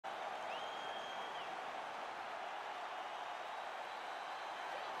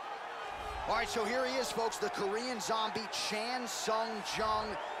All right, so here he is, folks, the Korean zombie, Chan Sung Jung,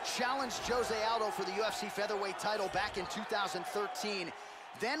 challenged Jose Aldo for the UFC featherweight title back in 2013,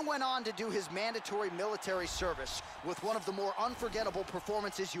 then went on to do his mandatory military service with one of the more unforgettable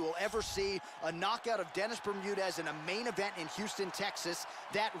performances you will ever see, a knockout of Dennis Bermudez in a main event in Houston, Texas,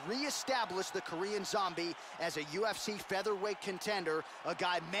 that reestablished the Korean zombie as a UFC featherweight contender, a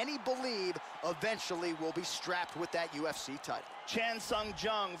guy many believe eventually will be strapped with that UFC title. Chan Sung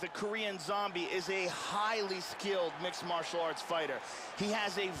Jung, the Korean zombie, is a highly skilled mixed martial arts fighter. He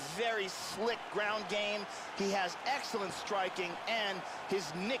has a very slick ground game, he has excellent striking, and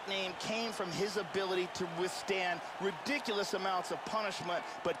his nickname came from his ability to withstand ridiculous amounts of punishment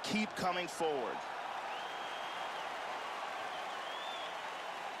but keep coming forward.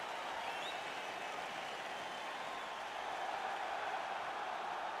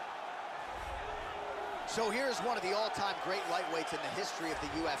 So here's one of the all-time great lightweights in the history of the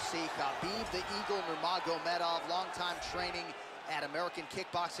UFC, Khabib the Eagle Nurmagomedov, longtime training at American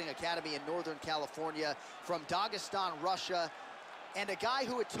Kickboxing Academy in Northern California, from Dagestan, Russia, and a guy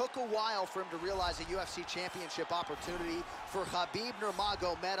who it took a while for him to realize a UFC championship opportunity. For Khabib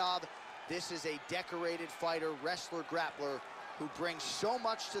Nurmagomedov, this is a decorated fighter, wrestler, grappler, who brings so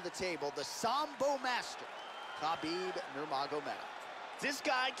much to the table, the Sambo master, Khabib Nurmagomedov. This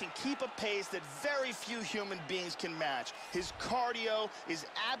guy can keep a pace that very few human beings can match. His cardio is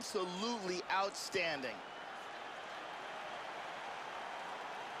absolutely outstanding.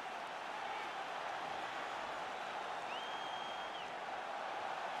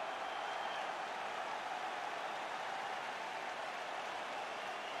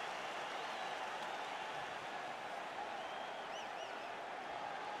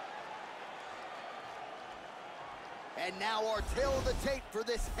 And now our tale of the tape for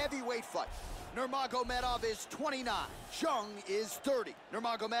this heavyweight fight. Nurmagomedov is 29, Jung is 30.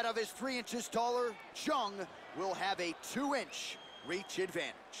 Nurmagomedov is 3 inches taller. Jung will have a 2-inch reach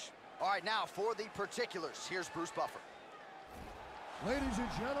advantage. All right, now for the particulars, here's Bruce Buffer. Ladies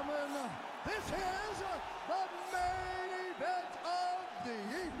and gentlemen, this is the main event of the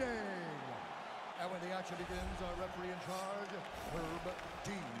evening. And when the action begins, our referee in charge, Herb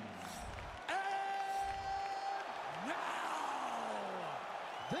Dean.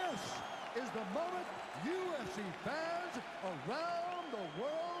 This is the moment UFC fans around the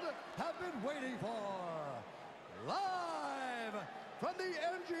world have been waiting for. Live from the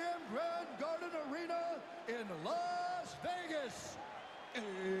MGM Grand Garden Arena in Las Vegas, it's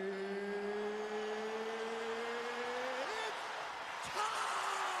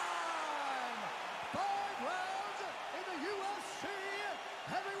time! 5 rounds in the UFC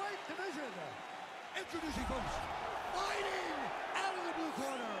heavyweight division. Introducing first, fighting out of the blue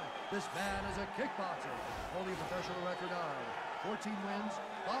corner. This man is a kickboxer, holding a professional record of 14 wins,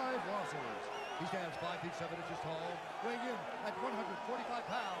 5 losses. He stands 5 feet 7 inches tall, weighing in at 145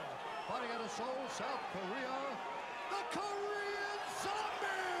 pounds, fighting out of Seoul, South Korea, the Korean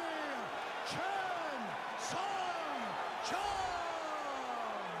zombie, Chan Sung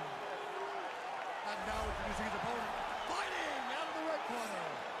Jung. And now introducing his opponent, fighting out of the red corner.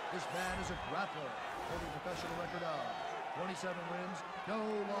 This man is a grappler, holding a professional record of 27 wins, no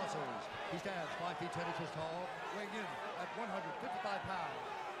losses. He stands 5 feet 10 inches tall, weighing in at 155 pounds.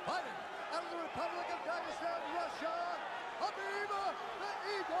 Fighting out of the Republic of Dagestan, Russia, Khabib the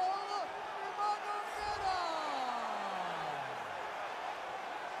Eagle Nurmagomedov.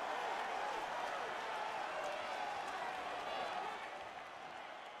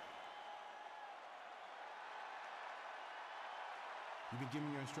 You've been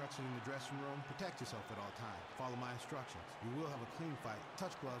giving your instructions in the dressing room. Protect yourself at all times. Follow my instructions. You will have a clean fight.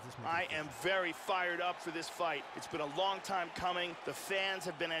 Touch gloves. I am very fired up for this fight. It's been a long time coming. The fans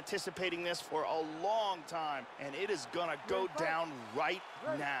have been anticipating this for a long time, and it is gonna go down right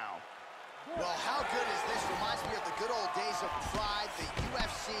now. Well, how good is this? Reminds me of the good old days of Pride, the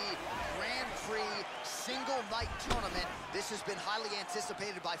UFC Grand Prix single night tournament. This has been highly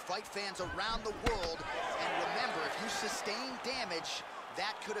anticipated by fight fans around the world. And remember, if you sustain damage,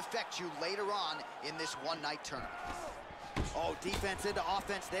 that could affect you later on in this one-night tournament. Oh, defense into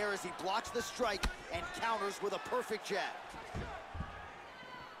offense there as he blocks the strike and counters with a perfect jab.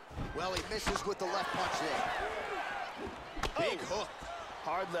 Well, he misses with the left punch there. Big hook.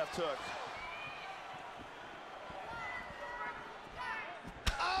 Hard left hook.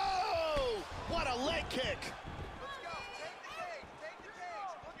 Oh! What a leg kick! Let's go. Take the cage. Take the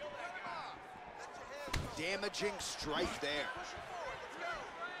cage. Look at that. Come on. Let your head go. Damaging strike there. Push it forward.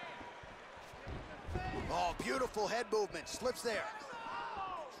 Let's go. Oh, beautiful head movement. Slips there.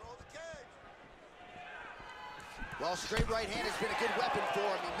 Control the cage. Well, straight right hand has been a good weapon for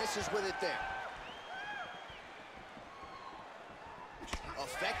him. He misses with it there.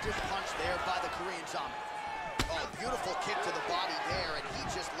 Effective punch there by the Korean Zombie. Oh, beautiful kick to the body there, and he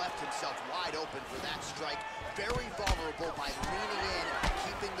just left himself wide open for that strike. Very vulnerable by leaning in,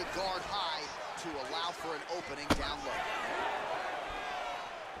 keeping the guard high to allow for an opening down low.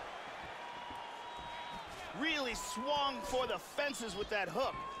 Really swung for the fences with that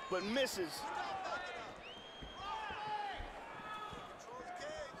hook, but misses.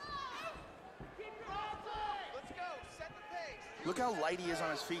 Let's go. Set the pace. Look how light he is on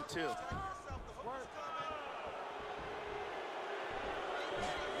his feet, too.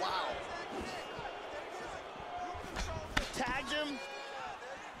 Wow. Tagged him.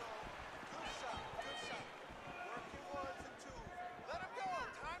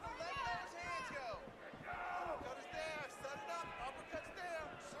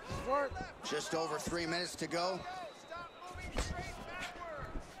 Just over 3 minutes to go. Stop moving straight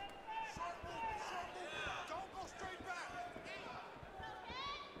backwards. Short move. Don't go straight back.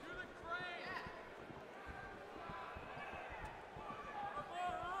 Do the crane.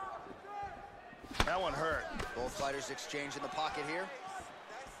 That one hurt. Both fighters exchange in the pocket here.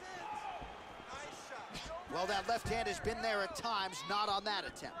 That's it. Nice shot. Well, that left hand has been there at times, not on that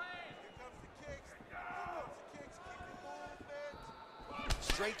attempt. Here comes the kicks. Here comes the kicks. Keep your movement.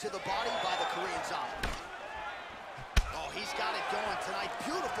 Straight to the body by the Korean Zombie. Oh, he's got it going tonight.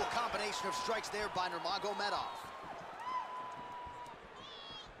 Beautiful combination of strikes there by Nurmagomedov.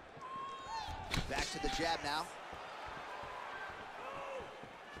 Back to the jab now.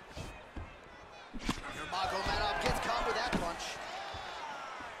 Nurmagomedov gets caught with that punch.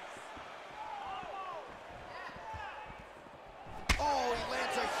 Oh, he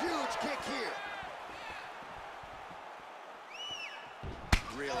lands a huge kick here.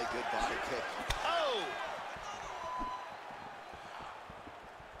 Really good body kick. Oh!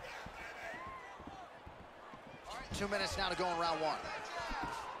 2 minutes now to go in round one.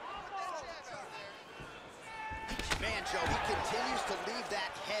 Man, Joe, he continues to leave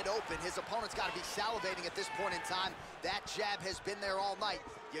that head open. His opponent's got to be salivating at this point in time. That jab has been there all night.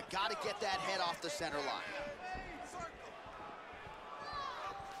 You got to get that head off the center line.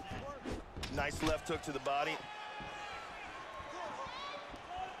 Nice left hook to the body.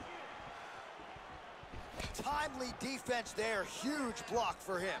 Timely defense there. Huge block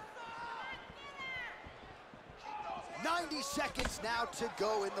for him. 90 seconds now to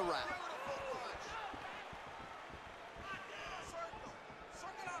go in the round.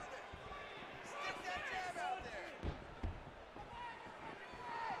 Circle out of there. Stick that jab out there.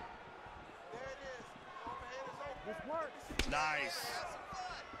 There it is. Overhead is open. This works. Nice.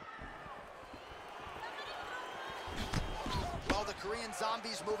 Well, the Korean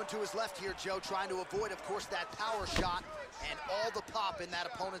Zombie's moving to his left here, Joe, trying to avoid, of course, that power shot and all the pop in that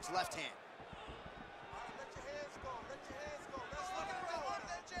opponent's left hand. Let your hands go. Let your hands go. Let's look at the one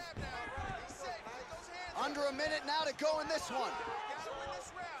that jab now. He's safe. Get those hands up. Under a minute now to go in this one. You gotta win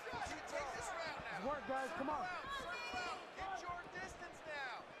this round. You take this round now. Work, guys, come on. Circle out. Get your distance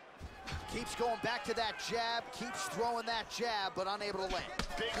now. Keeps going back to that jab, keeps throwing that jab, but unable to land.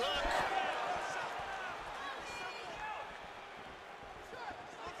 Big hook.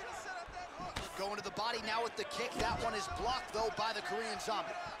 Looking to set up that hook. Going to the body now with the kick. That one is blocked, though, by the Korean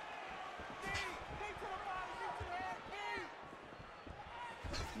Zombie.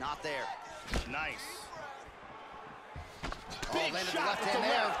 Not there. Nice. Oh, Big landed the shot left with hand the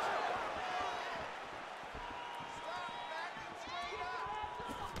there. left.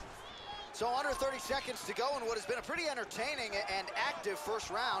 So under 30 seconds to go in what has been a pretty entertaining and active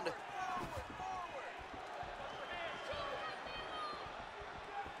first round.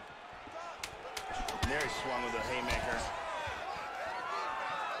 There he swung with a haymaker.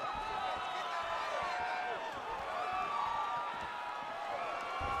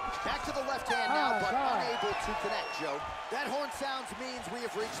 Back to the left hand now, but unable to connect, Joe. That horn sounds means we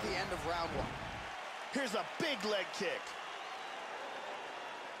have reached the end of round one. Here's a big leg kick.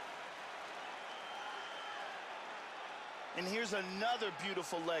 And here's another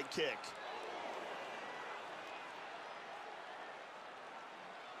beautiful leg kick.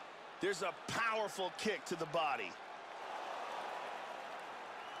 There's a powerful kick to the body.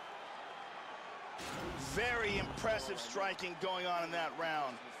 Very impressive striking going on in that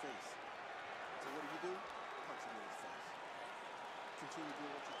round. So what do? Punch him in his face. Continue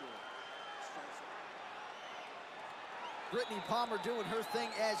doing what you're doing. Strikes him. Brittany Palmer doing her thing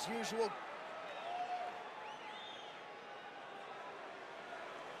as usual.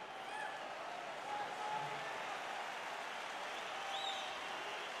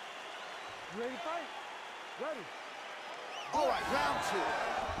 You ready to fight? Ready. All right, round two.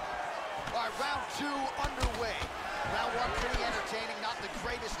 All right, round two underway. Round one pretty entertaining, not the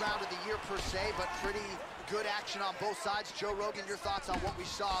greatest round of the year per se, but pretty good action on both sides. Joe Rogan, your thoughts on what we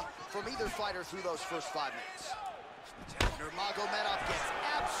saw from either fighter through those first 5 minutes? Nurmagomedov gets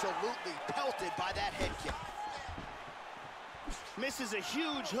absolutely pelted by that head kick. Misses a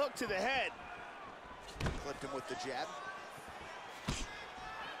huge hook to the head. Clipped him with the jab.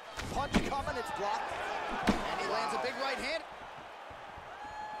 Punch coming, it's blocked. And he lands a big right hand.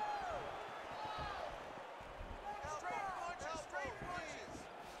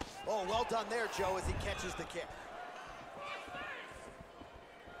 Oh, well done there, Joe, as he catches the kick.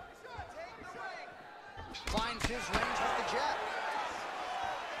 Finds his range with the jab.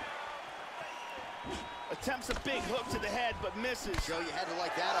 Attempts a big hook to the head, but misses. Joe, you had to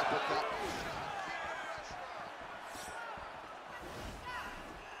like that uppercut.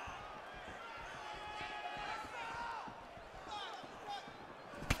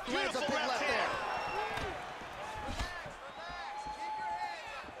 Lands a big left there.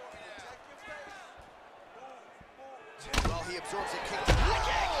 Well, he absorbs a kick to the He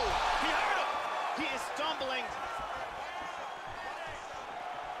hurt him. He is stumbling.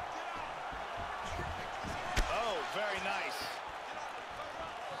 Oh, very nice.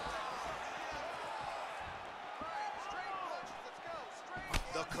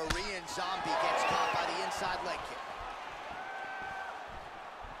 The Korean Zombie gets caught by the inside leg kick.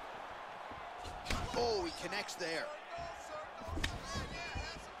 Oh, he connects there.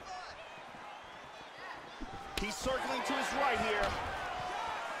 He's circling to his right here.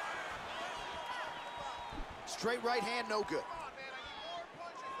 Straight right hand, no good.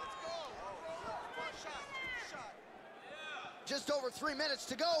 Just over 3 minutes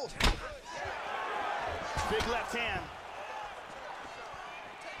to go. Big left hand.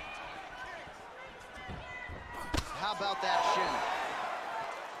 How about that shin?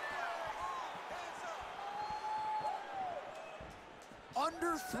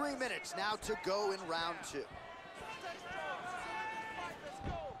 Under 3 minutes now to go in round two.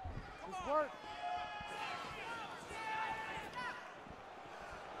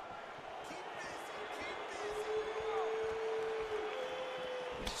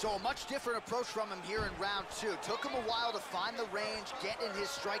 So a much different approach from him here in round two. Took him a while to find the range, get in his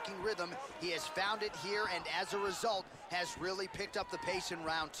striking rhythm. He has found it here, and as a result, has really picked up the pace in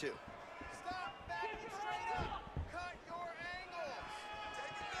round two. Stop backing straight up. Cut your angles.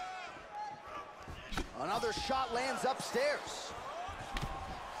 Take it down. Another shot lands upstairs.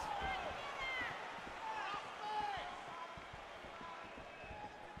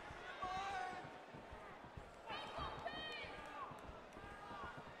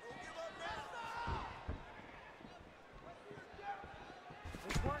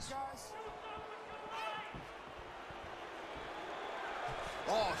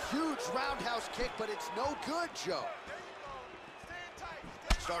 Oh, huge roundhouse kick, but it's no good, Joe.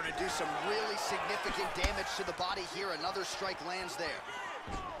 Starting to do some really significant damage to the body here. Another strike lands there.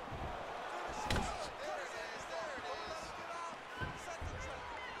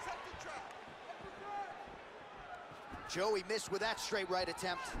 Joey missed with that straight right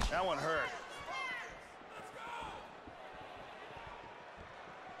attempt. That one hurt.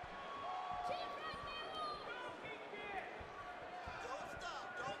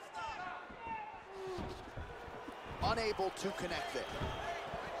 Unable to connect there.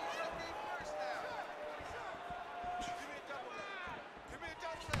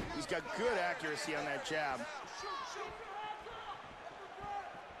 He's got good accuracy on that jab.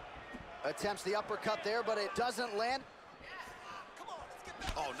 Attempts the uppercut there, but it doesn't land.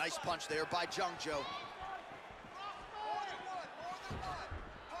 Oh, nice punch there by Jung, Joe.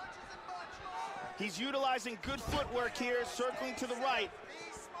 He's utilizing good footwork here, circling to the right.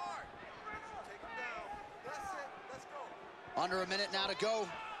 Under a minute now to go.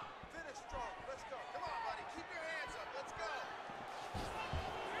 Finish strong. Let's go. Come on, buddy. Keep your hands up. Let's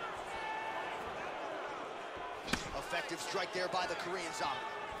go. Effective strike there by the Korean Zombie.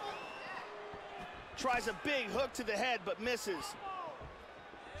 Tries a big hook to the head, but misses.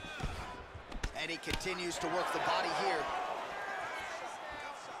 And he continues to work the body here.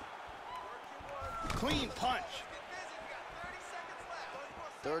 Clean punch.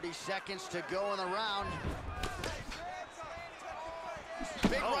 30 seconds to go in the round.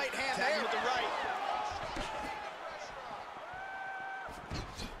 Big right hand tagging there. with the right.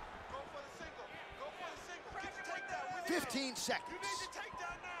 Go for the single. Go for the single. Get the takedown with 15 seconds. You need the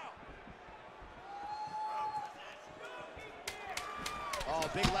takedown now. Oh,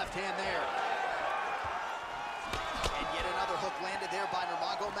 big left hand there. And yet another hook landed there by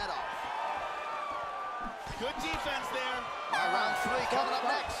Nurmagomedov. Good defense there. Round 3 coming up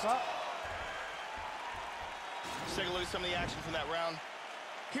next. Let's take a look at some of the action from that round.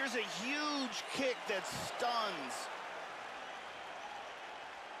 Here's a huge kick that stuns.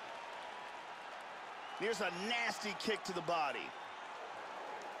 Here's a nasty kick to the body.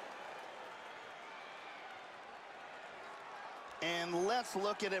 And let's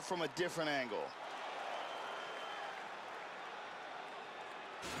look at it from a different angle.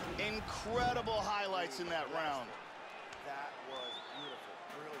 Incredible highlights in that round. That was beautiful.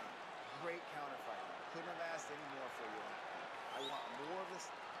 Really great counter fighting. Couldn't have asked any more for you. I want more of this.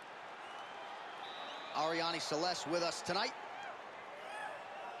 Ariane Celeste with us tonight.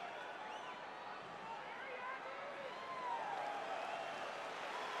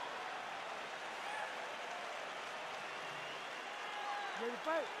 Ready to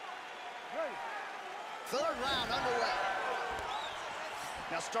fight. Ready. Third round underway.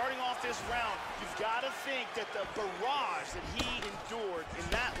 Now, starting off this round, you've got to think that the barrage that he endured in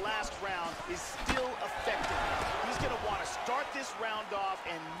that last round is still affecting him. He's going to want to start this round off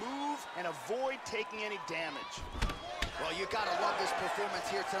and move and avoid taking any damage. Well, you got to love this performance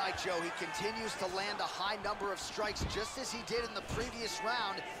here tonight, Joe. He continues to land a high number of strikes just as he did in the previous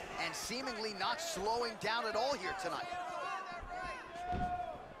round and seemingly not slowing down at all here tonight.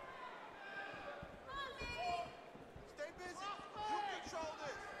 Stay busy. You control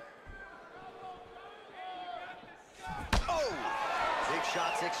this. Oh! Big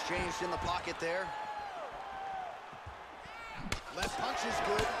shots exchanged in the pocket there. Left punch is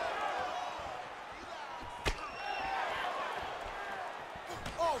good.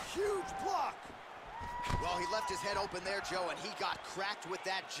 Oh, huge block! Well, he left his head open there, Joe, and he got cracked with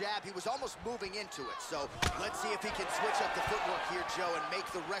that jab. He was almost moving into it. So let's see if he can switch up the footwork here, Joe, and make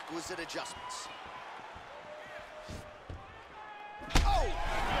the requisite adjustments. Oh!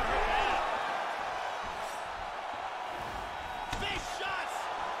 Big shots!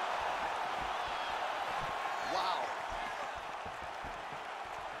 Wow.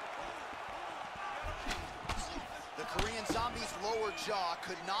 The Korean Zombie's lower jaw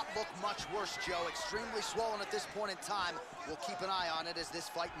could not look much worse, Joe. Extremely swollen at this point in time. We'll keep an eye on it as this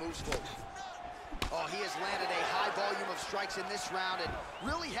fight moves forward. Oh, he has landed a high volume of strikes in this round and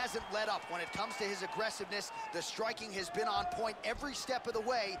really hasn't let up when it comes to his aggressiveness. The striking has been on point every step of the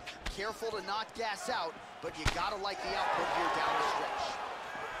way. Careful to not gas out, but you gotta like the output here down the stretch.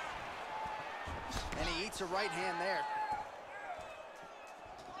 And he eats a right hand there.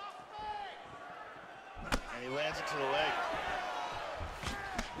 And he lands it to the leg.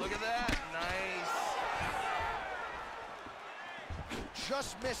 Look at that. Nice.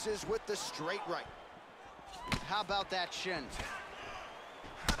 Just misses with the straight right. How about that shin?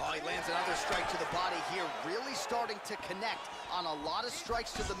 Oh, he lands another strike to the body here, really starting to connect on a lot of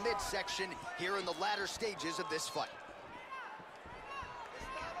strikes to the midsection here in the latter stages of this fight. It's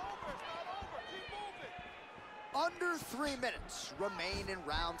not over. It's not over. Keep moving. Under 3 minutes remain in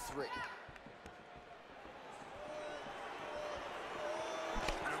round 3.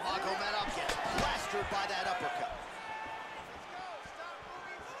 Nurmagomedov gets plastered by that uppercut.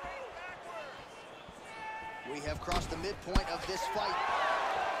 We have crossed the midpoint of this fight.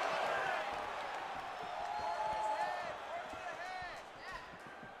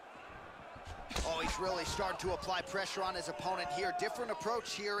 Oh, he's really starting to apply pressure on his opponent here. Different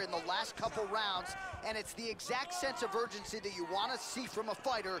approach here in the last couple rounds, and it's the exact sense of urgency that you want to see from a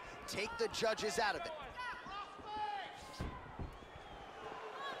fighter. Take the judges out of it.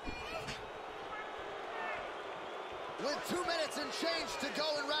 With 2 minutes and change to go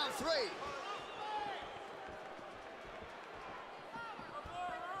in round 3.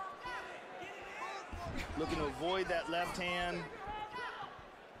 Looking to avoid that left hand.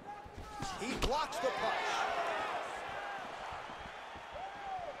 He blocks the punch.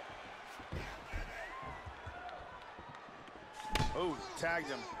 Oh, tagged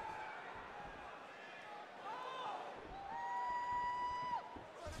him.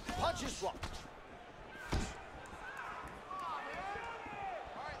 Punch is blocked. All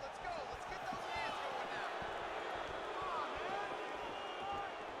right, let's go. Let's get those hands going now.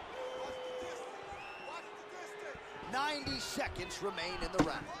 Watch the distance. Watch the distance. 90 seconds remain in the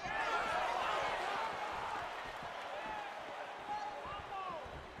round.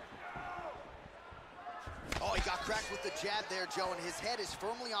 Oh, he got cracked with the jab there, Joe, and his head is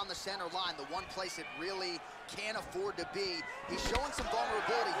firmly on the center line, the one place it really can't afford to be. He's showing some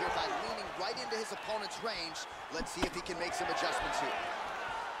vulnerability here by leaning right into his opponent's range. Let's see if he can make some adjustments here.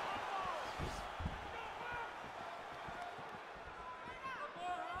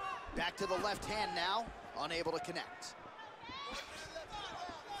 Back to the left hand now, unable to connect.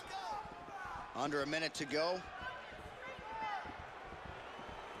 Under a minute to go.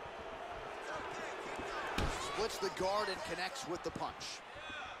 Splits the guard and connects with the punch.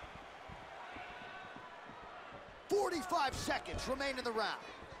 45 seconds remain in the round.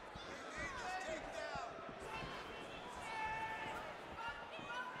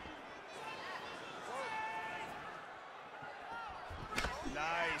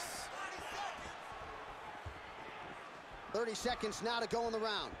 Nice. 30 seconds now to go in the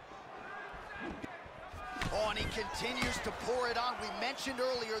round. Oh, and he continues to pour it on. We mentioned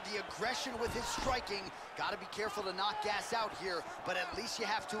earlier the aggression with his striking. Got to be careful to not gas out here, but at least you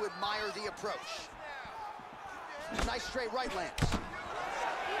have to admire the approach. Nice straight right lands.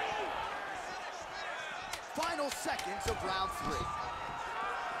 Final seconds of round 3.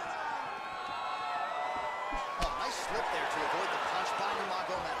 Oh, nice slip there to avoid the punch by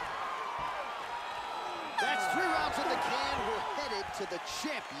Nurmagomedov. That's 3 rounds in the can. We're headed to the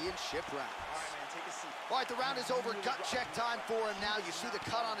championship round. All right, man, take a seat. All right, the round is over. Gut check time for him now. You see the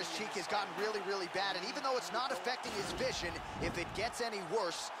cut on his cheek has gotten really, really bad. And even though it's not affecting his vision, if it gets any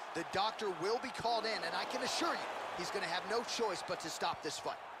worse, the doctor will be called in. And I can assure you, he's going to have no choice but to stop this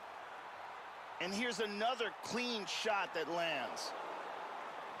fight. And here's another clean shot that lands.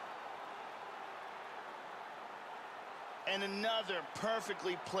 And another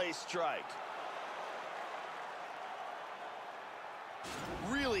perfectly placed strike.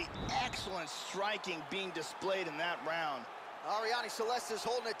 Really excellent striking being displayed in that round. Ariane Celeste is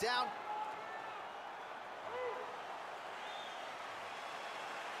holding it down.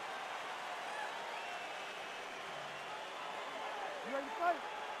 You ready to fight?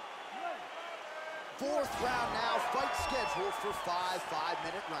 You ready? 4th round now, fight scheduled for 5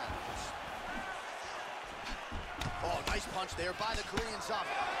 5-minute rounds. Oh, nice punch there by the Korean Zombie.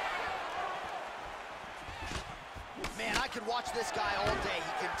 Man, I could watch this guy all day.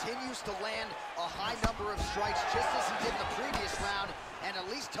 He continues to land a high number of strikes just as he did in the previous round. And at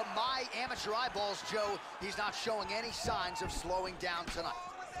least to my amateur eyeballs, Joe, he's not showing any signs of slowing down tonight.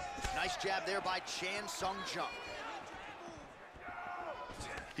 Nice jab there by Chan Sung Jung.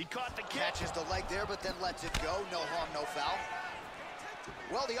 He caught the kick. Catches the leg there, but then lets it go. No harm, no foul.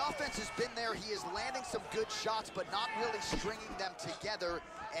 Well, the offense has been there. He is landing some good shots, but not really stringing them together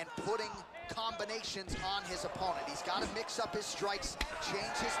and putting combinations on his opponent. He's got to mix up his strikes,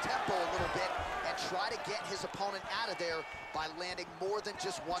 change his tempo a little bit, and try to get his opponent out of there by landing more than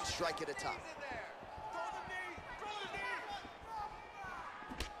just one strike at a time.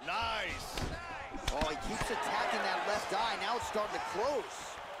 Nice. Oh, he keeps attacking that left eye. Now it's starting to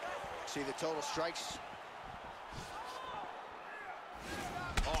close. See the total strikes.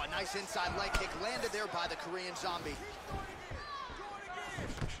 Oh, a nice inside leg kick landed there by the Korean Zombie.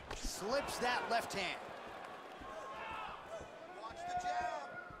 Slips that left hand. Watch the jab.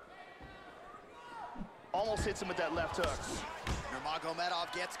 Almost hits him with that left hook.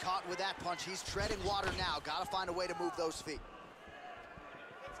 Nurmagomedov gets caught with that punch. He's treading water now. Got to find a way to move those feet.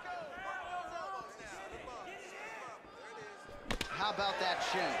 Let's go. Work those elbows now. Step up. There it is. How about that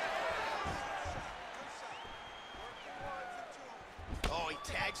shin? Oh, he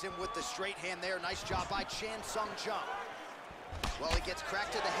tags him with the straight hand there. Nice job by Chan Sung Jung. Well, he gets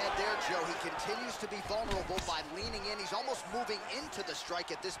cracked to the head there, Joe. He continues to be vulnerable by leaning in. He's almost moving into the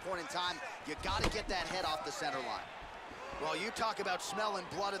strike at this point in time. You got to get that head off the center line. Well, you talk about smelling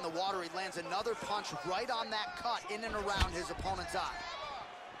blood in the water. He lands another punch right on that cut in and around his opponent's eye.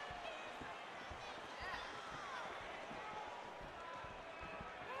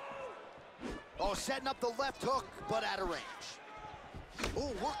 Oh, setting up the left hook, but out of range.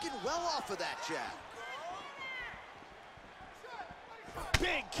 Oh, working well off of that jab.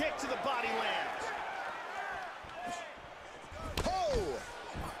 Big kick to the body lands. Oh!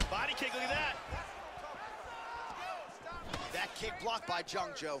 Body kick, look at that. That kick blocked by Jung,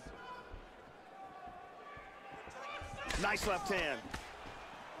 Joe. Nice left hand.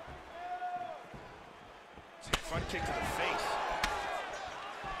 Front kick to the face.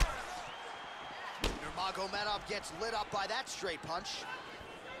 Nurmagomedov gets lit up by that straight punch.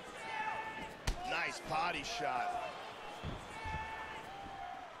 Nice body shot.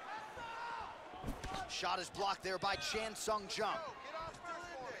 Shot is blocked there by Chan Sung Jung.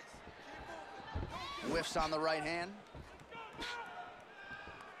 Whiffs on the right hand.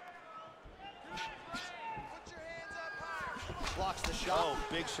 Blocks the shot. Oh,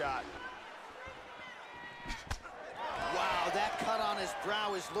 big shot. Wow, that cut on his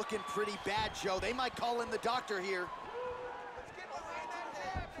brow is looking pretty bad, Joe. They might call in the doctor here.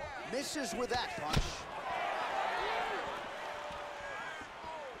 Misses with that punch.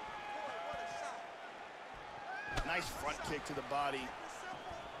 Nice front kick to the body.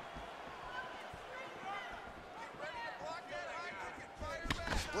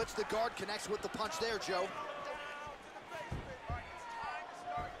 Splits the guard, connects with the punch there, Joe.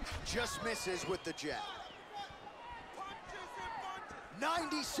 Just misses with the jab. Punches and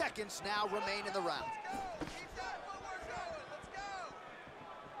bunches. 90 seconds now remain in the round. Keep that footwork going.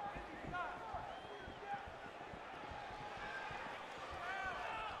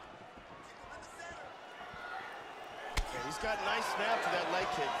 Let's go. Yeah, he's got a nice snap to that leg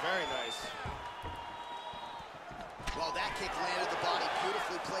kick. Very nice. Well, that kick landed the body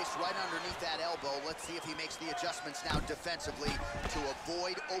beautifully placed right underneath that elbow. Let's see if he makes the adjustments now defensively to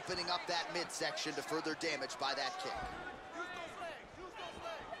avoid opening up that midsection to further damage by that kick. Use those legs. Use those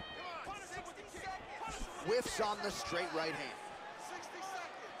legs. Come on. Punish him with the kick. Punish him with Whiffs on the straight right hand. 60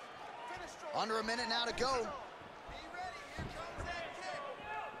 seconds. Finish strong. Under a minute now to go. Be ready. Here comes that kick.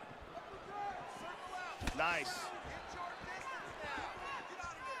 Circle out. Nice. Get your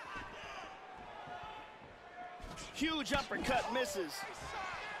distance now. Get out of there. Huge uppercut misses.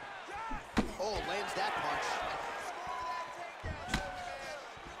 Oh, lands that punch.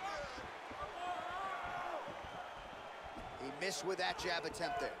 He missed with that jab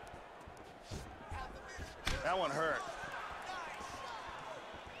attempt there. That one hurt.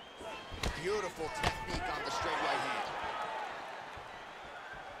 Beautiful technique on the straight right hand.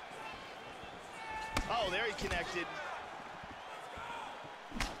 Oh, there he connected.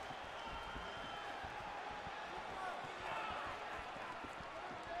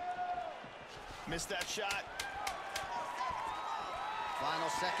 Missed that shot. Final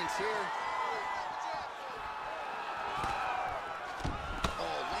seconds here.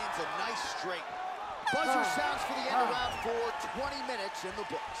 Oh, lands a nice straight. Buzzer sounds for the end of round 4. 20 minutes in the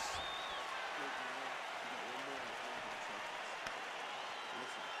books.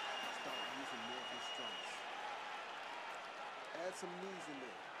 Listen, start using more of your strikes. Add some knees in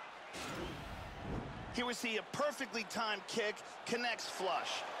there. Here we see a perfectly timed kick, connects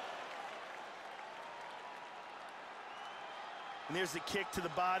flush. And there's the kick to the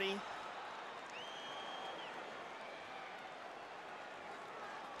body.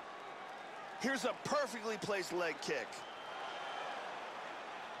 Here's a perfectly placed leg kick.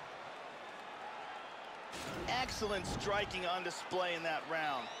 Excellent striking on display in that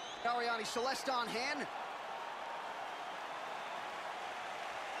round. Ariane Celeste on hand.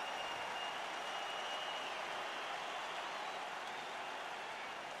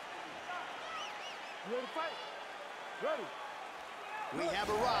 You ready to fight? Ready. We have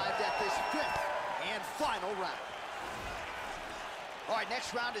arrived at this 5th and final round. All right,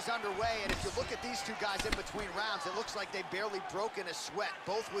 next round is underway, and if you look at these two guys in between rounds, it looks like they've barely broken a sweat,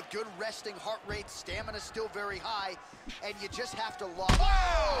 both with good resting heart rates, stamina still very high, and you just have to lock.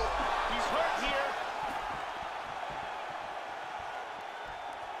 Whoa! He's hurt here.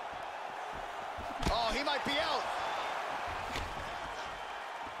 Oh, he might be out.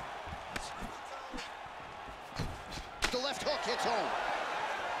 The left hook hits home.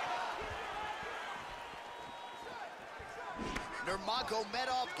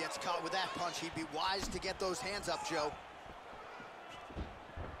 Nurmagomedov gets caught with that punch. He'd be wise to get those hands up, Joe.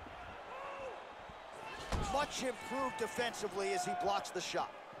 Much improved defensively as he blocks the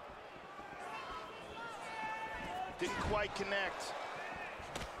shot. Didn't quite connect.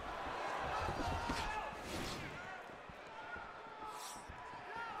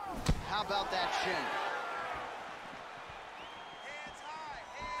 How about that shin? Hands high.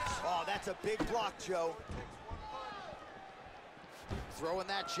 Hands. Oh, that's a big block, Joe. Throwing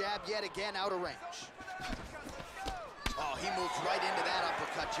that jab yet again out of range. Oh, he moves right into that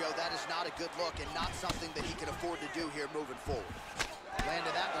uppercut, Joe. That is not a good look and not something that he can afford to do here moving forward.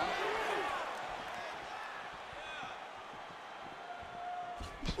 Landed that one.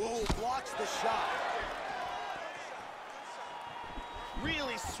 Ooh, blocks the shot.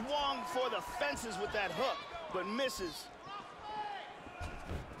 Really swung for the fences with that hook, but misses.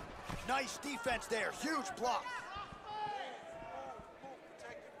 Nice defense there. Huge block.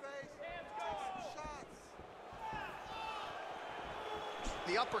 Protect your face. Take some shots.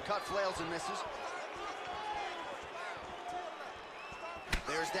 The uppercut flails and misses.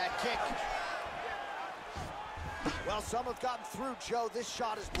 There's that kick. Well, some have gotten through, Joe. This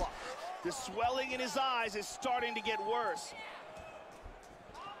shot is blocked. The swelling in his eyes is starting to get worse.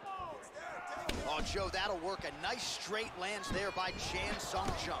 Oh, Joe, that'll work. A nice straight lands there by Chan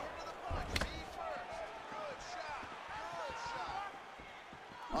Sung Jung.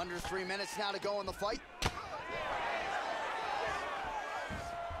 Under 3 minutes now to go in the fight.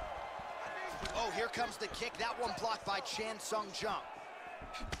 Oh, here comes the kick. That one blocked by Chan Sung Jung.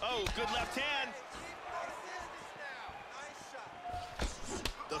 Oh, good left hand.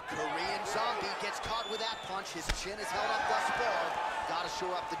 The Korean Zombie gets caught with that punch. His chin is held up thus far. Got to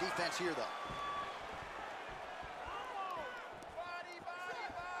shore up the defense here, though.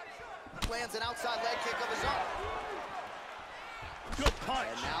 lands an outside leg kick of his own. Good punch.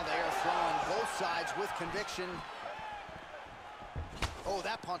 And now they are throwing both sides with conviction. Oh,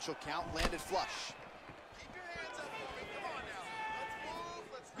 that punch will count. Landed flush. Keep your hands up for me. Come on now.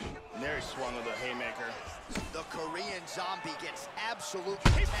 Let's move. Let's recompose. There he swung with a haymaker. The Korean Zombie gets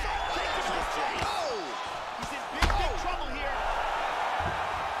absolutely He's tagged by that kicked him in the switch. face. Oh! He's in big trouble here.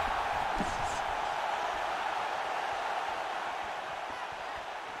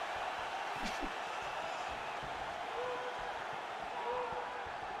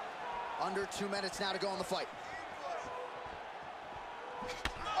 Under 2 minutes now to go in the fight.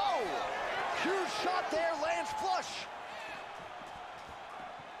 Oh! Huge shot there, lands flush.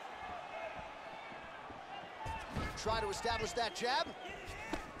 Try to establish that jab.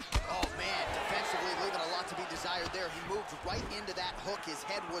 Oh, man, defensively leaving a lot to be desired there. He moved right into that hook. His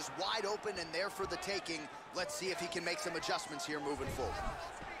head was wide open and there for the taking. Let's see if he can make some adjustments here moving forward.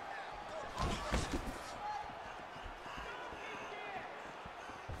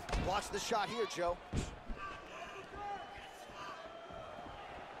 Watch the shot here, Joe.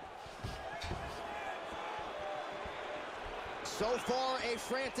 So far, a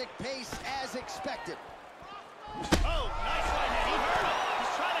frantic pace as expected. Oh, nice right hand. He hurt him.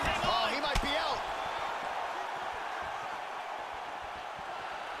 He's trying to hang on. Oh, he might be out.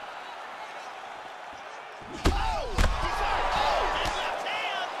 Oh! He's hurt. Oh, his left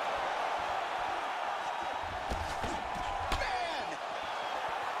hand. Man!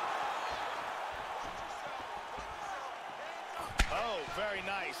 Oh, very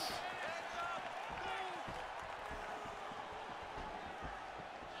nice.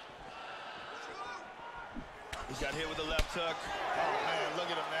 He got hit with the left hook. Oh, man, look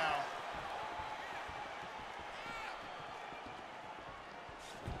at him now.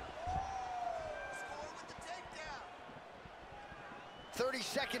 Score with the takedown. 30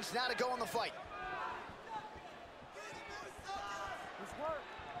 seconds now to go in the fight.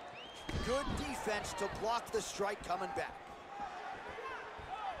 Good defense to block the strike coming back.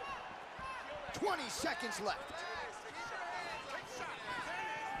 20 seconds left.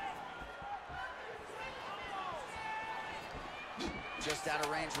 Just out of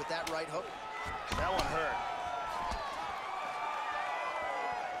range with that right hook. That one hurt.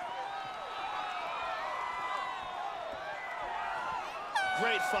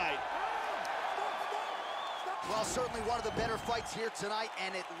 Great fight. Well, certainly one of the better fights here tonight,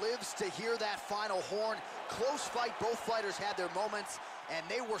 and it lives to hear that final horn. Close fight, both fighters had their moments, and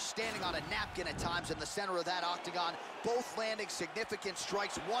they were standing on a napkin at times in the center of that octagon, both landing significant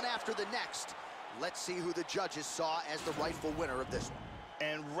strikes, one after the next. Let's see who the judges saw as the rightful winner of this one.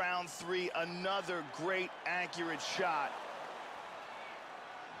 And round 3, another great, accurate shot.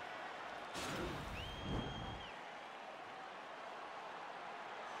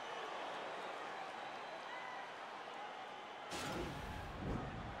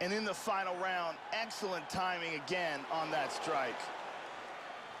 And in the final round, excellent timing again on that strike.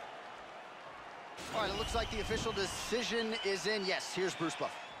 All right, it looks like the official decision is in. Yes, here's Bruce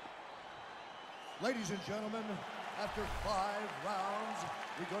Buffer. Ladies and gentlemen, after 5 rounds,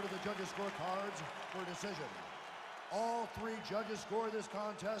 we go to the judges' scorecards for a decision. All 3 judges score this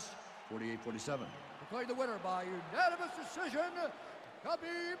contest 48-47. Declared the winner by unanimous decision, Khabib the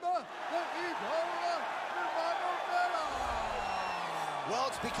Eagle Nurmagomedov. Well,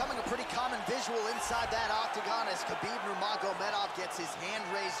 it's becoming a pretty common visual inside that octagon as Khabib Nurmagomedov gets his hand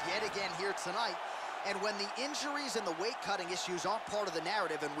raised yet again here tonight. And when the injuries and the weight-cutting issues aren't part of the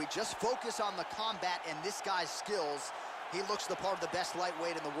narrative and we just focus on the combat and this guy's skills, he looks the part of the best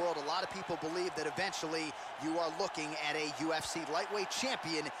lightweight in the world. A lot of people believe that eventually you are looking at a UFC lightweight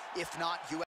champion, if not UFC.